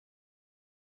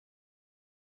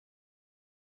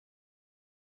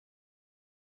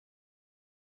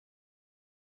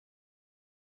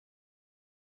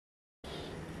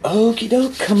Okie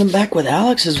doke, coming back with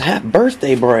Alex's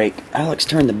birthday break. Alex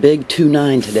turned the big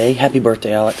 2-9 today. Happy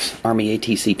birthday, Alex.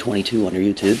 ArmyATC22 on your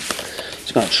YouTube.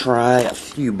 Just gonna try a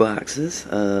few boxes.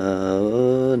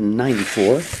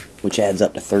 94, which adds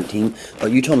up to 13. Oh,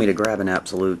 you told me to grab an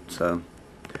absolute, so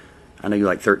I know you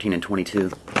like 13 and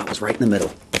 22. That was right in the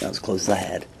middle. That was as close as I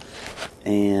had.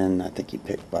 And I think you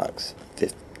picked box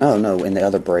 15. Oh no, in the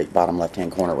other break, bottom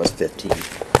left-hand corner was 15.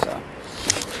 So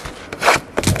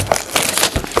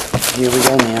here we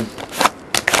go, man.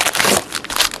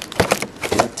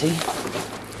 Guilty.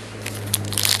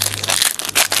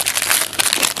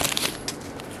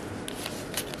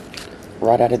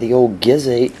 Right out of the old Giz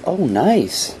 8. Oh,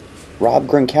 nice. Rob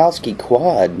Gronkowski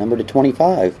quad, number to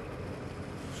 25.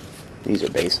 These are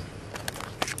base.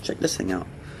 Check this thing out.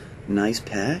 Nice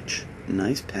patch.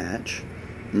 Nice patch.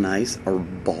 Nice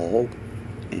ball.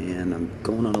 And I'm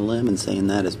going on a limb and saying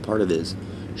that is part of his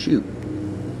shoe.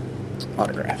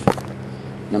 Autograph.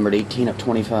 Numbered 18 of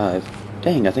 25.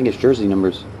 Dang, I think his jersey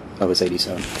numbers. Oh, it's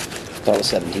 87. Thought it was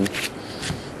 17.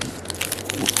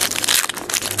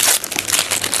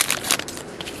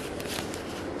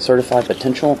 Certified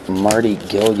Potential Marty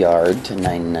Gilliard to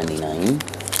 9.99.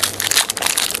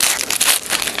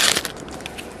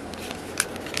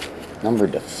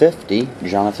 Numbered to 50,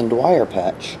 Jonathan Dwyer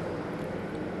patch.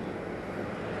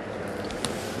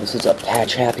 This is a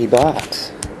patch happy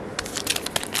box.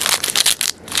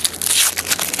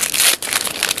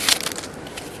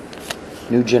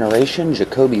 New Generation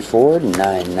Jacoby Ford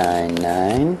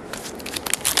 9.99.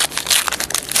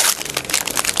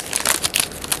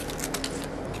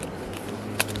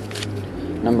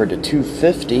 Number to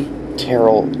 250,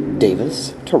 Terrell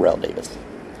Davis.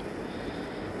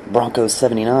 Broncos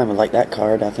 79, would like that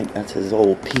card. I think that's his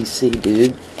old PC,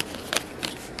 dude.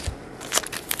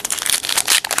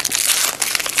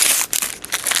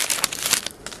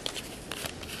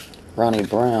 Ronnie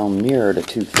Brown, mirror to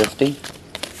 250.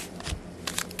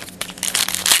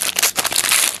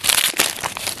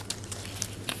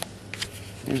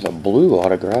 There's a blue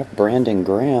autograph, Brandon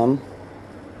Graham.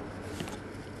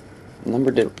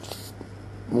 Numbered to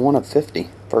 1 of 50.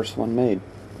 First one made.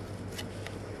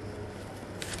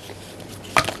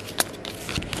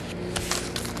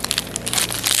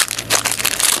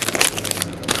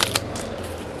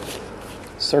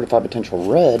 Certified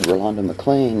Potential Red, Rolando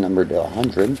McClain, numbered to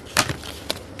 100.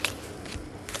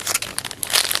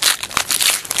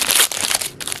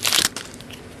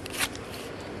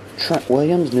 Trent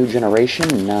Williams, New Generation,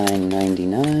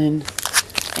 9.99.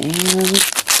 And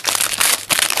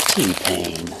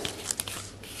T-Pain.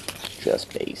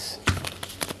 Just base.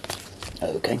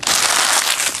 Okay.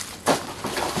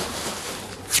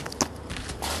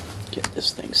 Get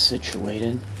this thing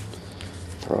situated.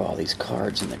 Throw all these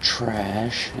cards in the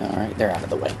trash. Alright, they're out of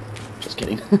the way. Just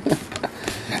kidding.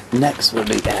 Next will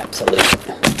be Absolute.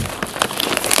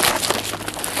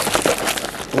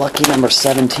 Lucky number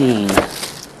 17.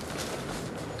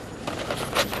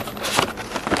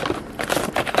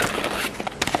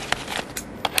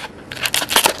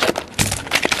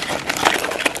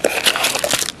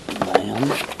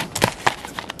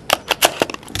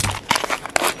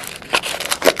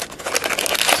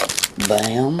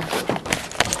 Bam.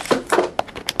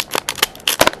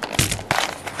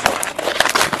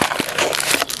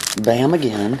 Bam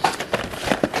again.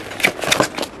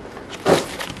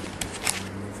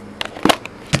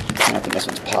 I think this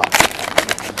one's popped.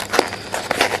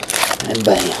 And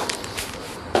bam.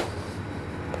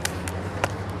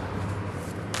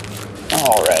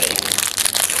 Alrighty.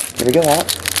 Here we go,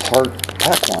 Alex.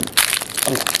 Pack one.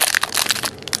 Oh.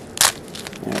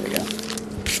 There we go.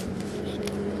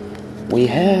 We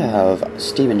have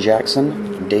Steven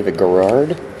Jackson, David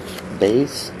Garrard,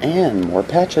 base, and more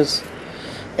patches.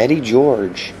 Eddie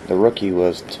George, the rookie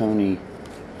was Tony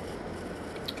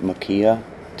Makia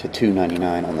to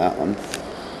 2.99 on that one.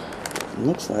 It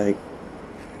looks like,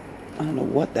 I don't know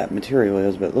what that material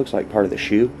is, but it looks like part of the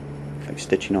shoe. Like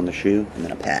stitching on the shoe, and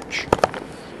then a patch.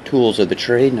 Tools of the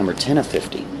Trade, number 10 of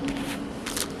 50.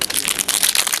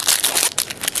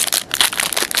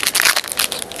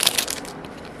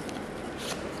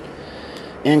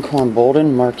 Anquan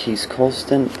Bolden, Marquise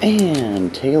Colston,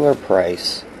 and Taylor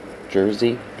Price.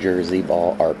 Jersey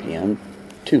ball RPM,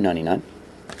 $2.99.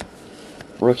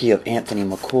 Rookie of Anthony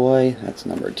McCoy, that's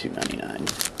number 2.99.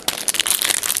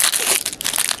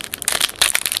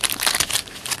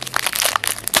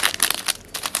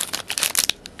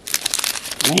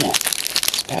 Man,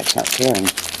 this pack's not tearing.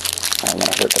 I don't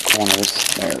want to hurt the corners.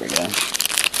 There we go.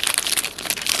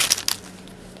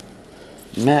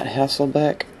 Matt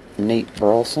Hasselbeck, Nate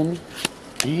Burleson,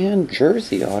 and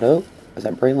jersey auto. Is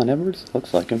that Braylon Edwards?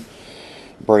 Looks like him.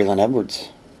 Braylon Edwards.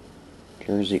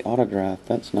 Jersey autograph.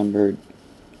 That's numbered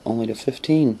only to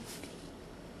 15.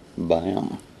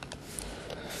 Bam.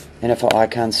 NFL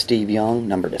icon Steve Young,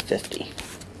 numbered to 50.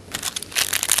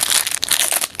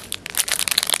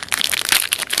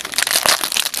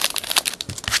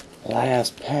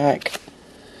 Last pack.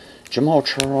 Jamal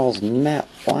Charles, Matt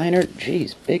Weiner.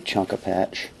 Jeez, big chunk of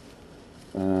patch.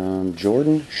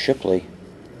 Jordan Shipley.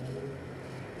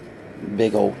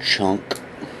 Big old chunk.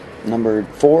 Numbered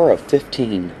 4 of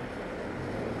 15.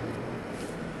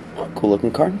 Cool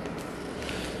looking card.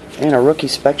 And a rookie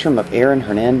spectrum of Aaron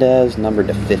Hernandez, numbered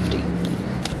to 50.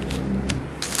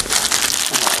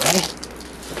 Alright.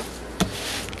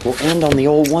 We'll end on the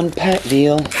old one pack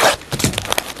deal.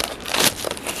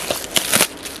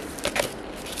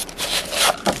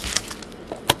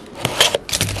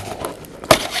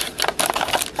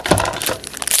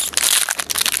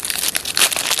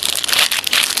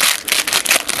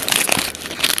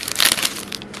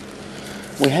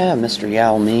 We have Mr.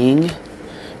 Yao Ming,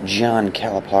 John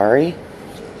Calipari,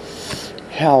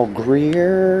 Hal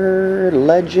Greer,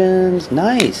 Legends.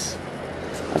 Nice.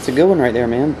 That's a good one right there,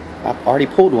 man. I've already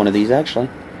pulled one of these, actually.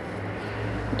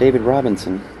 David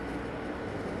Robinson.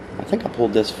 I think I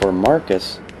pulled this for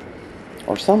Marcus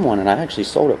or someone, and I actually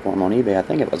sold it for him on eBay. I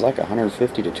think it was like a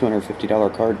 $150 to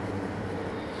 $250 card.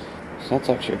 So that's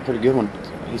actually a pretty good one.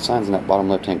 He signs in that bottom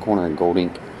left-hand corner in gold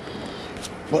ink.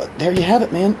 But there you have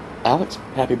it, man. Alex,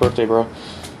 happy birthday, bro.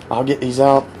 I'll get these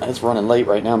out. It's running late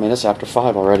right now, man. It's after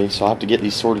 5 already, so I'll have to get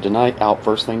these sorted tonight, out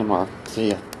first thing tomorrow. See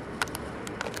ya.